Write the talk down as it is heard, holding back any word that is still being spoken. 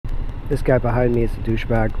This guy behind me is a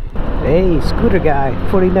douchebag. Hey, scooter guy,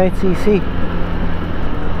 49cc.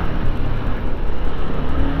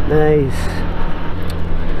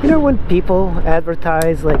 Nice. You know, when people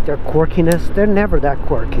advertise like their quirkiness, they're never that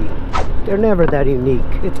quirky. They're never that unique.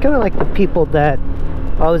 It's kind of like the people that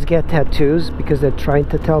always get tattoos because they're trying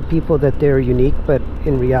to tell people that they're unique, but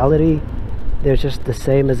in reality, they're just the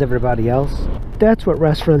same as everybody else. That's what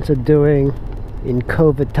restaurants are doing in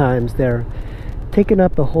COVID times. They're taking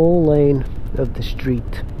up a whole lane of the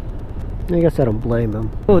street. I guess I don't blame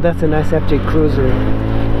them. Oh, that's a nice FJ Cruiser.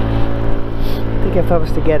 I think if I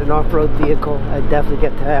was to get an off-road vehicle, I'd definitely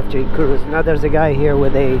get the FJ Cruiser. Now there's a guy here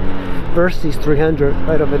with a Versys 300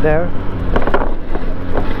 right over there.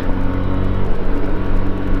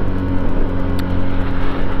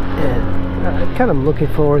 And I'm kind of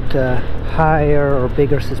looking forward to higher or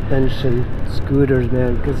bigger suspension scooters,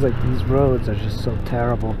 man, because like these roads are just so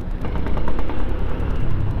terrible.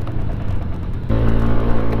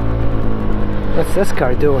 What's this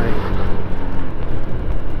car doing?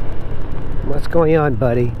 What's going on,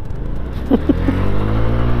 buddy?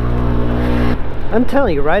 I'm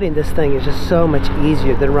telling you, riding this thing is just so much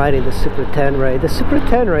easier than riding the Super Tenere. The Super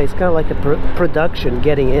Tenere is kind of like a production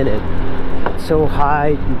getting in it. It's so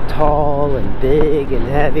high and tall and big and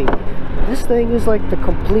heavy. This thing is like the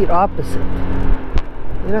complete opposite.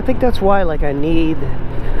 And I think that's why like I need,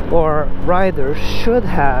 or riders should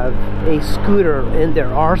have, a scooter in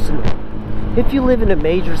their arsenal. If you live in a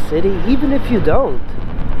major city, even if you don't,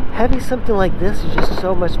 having something like this is just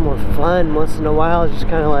so much more fun. Once in a while, it's just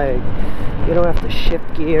kind of like, you don't have to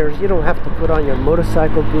shift gears, you don't have to put on your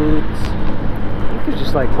motorcycle boots, you could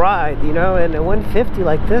just like ride, you know. And a 150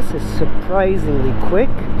 like this is surprisingly quick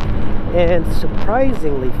and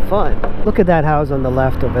surprisingly fun. Look at that house on the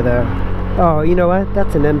left over there. Oh, you know what,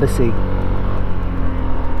 that's an embassy.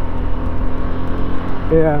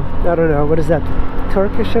 Yeah, I don't know, what is that,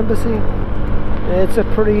 Turkish embassy? It's a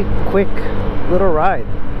pretty quick little ride.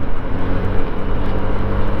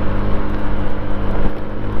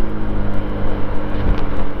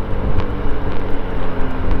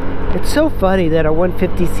 It's so funny that a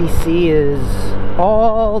 150cc is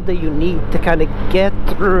all that you need to kind of get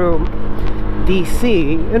through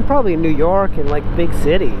DC and probably New York and like big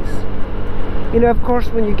cities. You know, of course,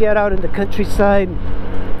 when you get out in the countryside,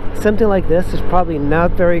 something like this is probably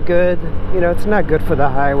not very good. You know, it's not good for the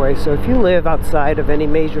highway. So if you live outside of any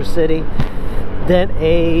major city, then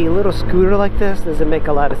a little scooter like this doesn't make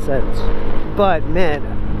a lot of sense. But man,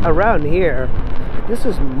 around here, this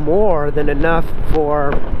is more than enough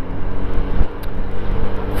for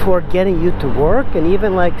getting you to work and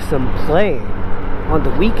even like some playing on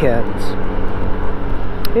the weekends.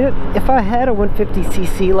 You know, if I had a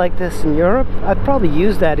 150cc like this in Europe, I'd probably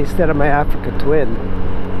use that instead of my Africa Twin.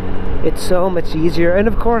 It's so much easier. And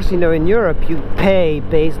of course, you know, in Europe you pay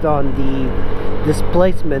based on the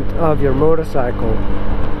displacement of your motorcycle,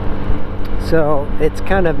 so it's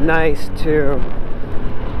kind of nice to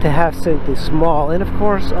have something small. And of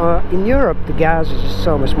course, in Europe the gas is just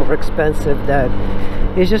so much more expensive that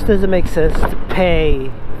it just doesn't make sense to pay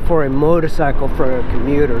for a motorcycle for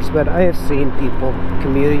commuters. But I have seen people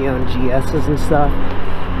commuting on GS's and stuff.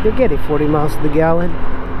 You're getting 40 miles to the gallon.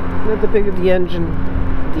 You know, the bigger the engine,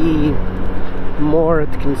 the more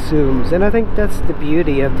it consumes. And I think that's the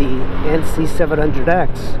beauty of the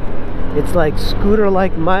NC700X. It's like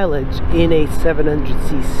scooter-like mileage in a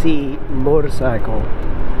 700cc motorcycle.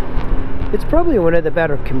 It's probably one of the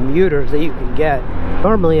better commuters that you can get.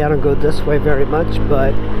 Normally I don't go this way very much,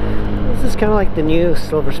 but this is kind of like the new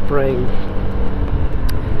Silver Spring.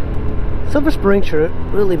 Silver Spring should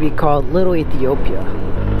really be called Little Ethiopia.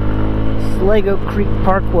 Sligo Creek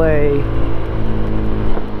Parkway,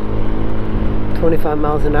 25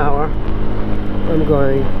 miles an hour. I'm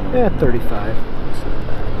going 35. It's not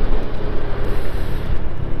bad.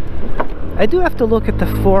 I do have to look at the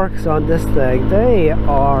forks on this thing. They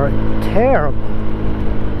are terrible.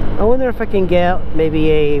 I wonder if I can get maybe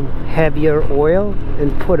a heavier oil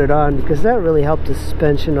and put it on, because that really helped the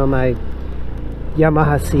suspension on my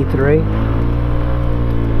Yamaha C3.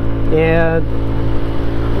 And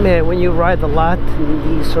man, when you ride a lot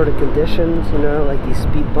in these sort of conditions, you know, like these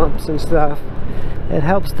speed bumps and stuff, it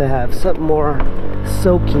helps to have something more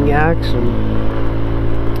soaking action.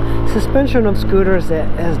 Suspension on scooters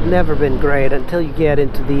has never been great until you get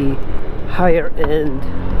into the higher end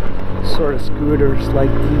sort of scooters like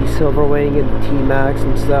the Silverwing and the T-Max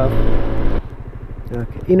and stuff.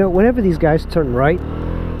 Okay. You know, whenever these guys turn right,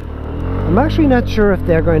 I'm actually not sure if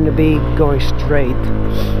they're going to be going straight.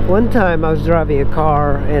 One time I was driving a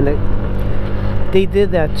car and they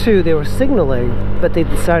did that too. They were signaling, but they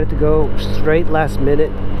decided to go straight last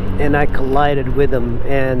minute, and I collided with him,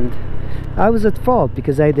 and I was at fault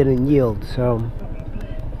because I didn't yield. So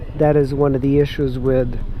that is one of the issues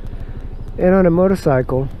with, and on a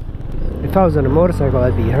motorcycle, if I was on a motorcycle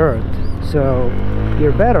I'd be hurt. So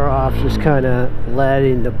you're better off just kind of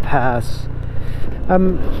letting them pass.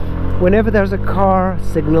 Whenever there's a car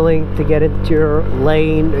signaling to get into your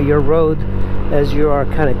lane or your road as you are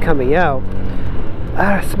kind of coming out,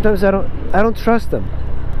 sometimes I don't trust them.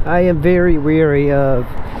 I am very weary of,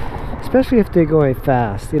 especially if they're going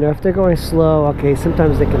fast. You know, if they're going slow, okay,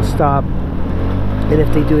 sometimes they can stop, and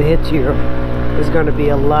if they do hit you, there's going to be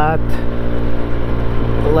a lot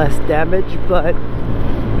less damage. But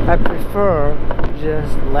I prefer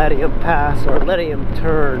just letting them pass or letting them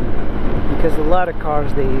turn, because a lot of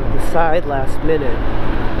cars, they decide last minute.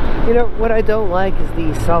 You know, what I don't like is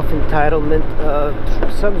the self-entitlement of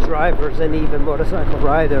some drivers and even motorcycle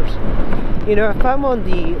riders. You know, if I'm on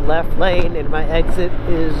the left lane and my exit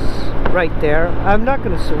is right there, I'm not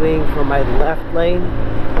going to swing from my left lane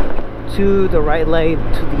to the right lane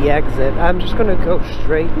to the exit. I'm just going to go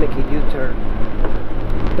straight, make a U-turn.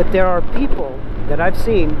 But there are people that I've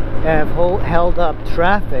seen have held up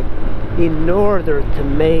traffic in order to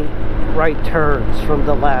make right turns from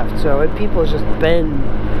the left. So, and people just bend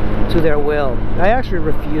to their will. I actually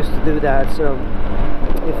refuse to do that. So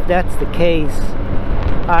if that's the case,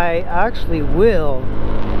 I actually will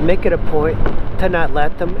make it a point to not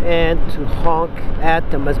let them and to honk at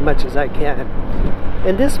them as much as I can.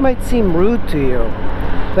 And this might seem rude to you,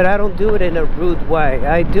 but I don't do it in a rude way.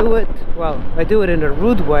 I do it in a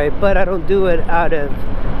rude way, but I don't do it out of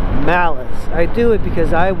malice. I do it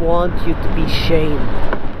because I want you to be shamed.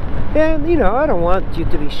 And, you know, I don't want you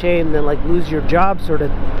to be shamed and like lose your job sort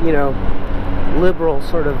of, you know, liberal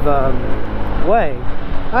sort of way.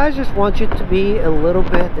 I just want you to be a little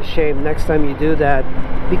bit ashamed next time you do that,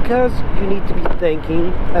 because you need to be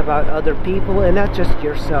thinking about other people and not just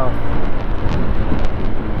yourself.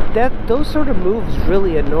 Those sort of moves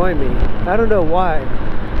really annoy me. I don't know why.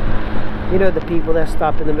 You know, the people that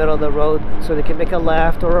stop in the middle of the road so they can make a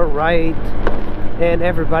left or a right, and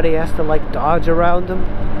everybody has to like dodge around them.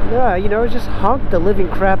 Yeah, you know, just honk the living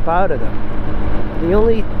crap out of them. The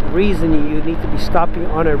only reason you need to be stopping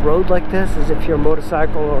on a road like this is if your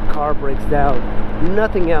motorcycle or car breaks down.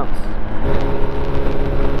 Nothing else.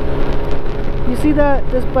 You see that?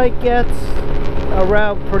 This bike gets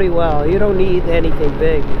around pretty well. You don't need anything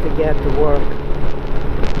big to get to work.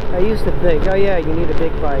 I used to think, oh yeah, you need a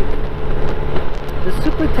big bike. The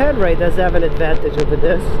Super Tenere does have an advantage over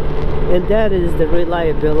this, and that is the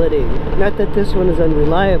reliability. Not that this one is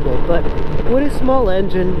unreliable, but with a small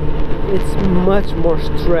engine, it's much more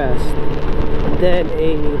stressed than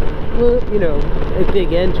a, you know, a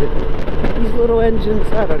big engine. These little engines,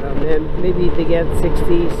 I don't know, man, maybe they get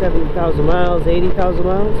 60, 70,000 miles, 80,000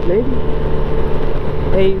 miles, maybe.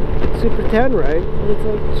 A Super Tenere, it's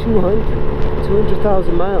like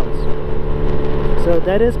 200,000 miles. So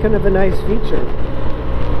that is kind of a nice feature.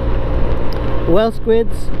 Well,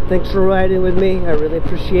 squids, thanks for riding with me. I really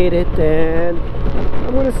appreciate it, and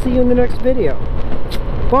I'm going to see you in the next video.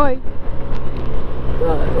 Bye!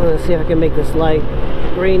 Let's see if I can make this light.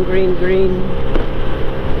 Green, green, green.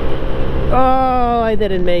 Oh, I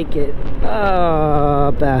didn't make it.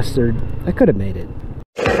 Oh, bastard. I could have made it.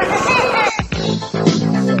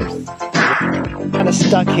 Kind of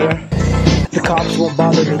stuck here. The cops won't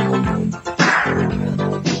bother me.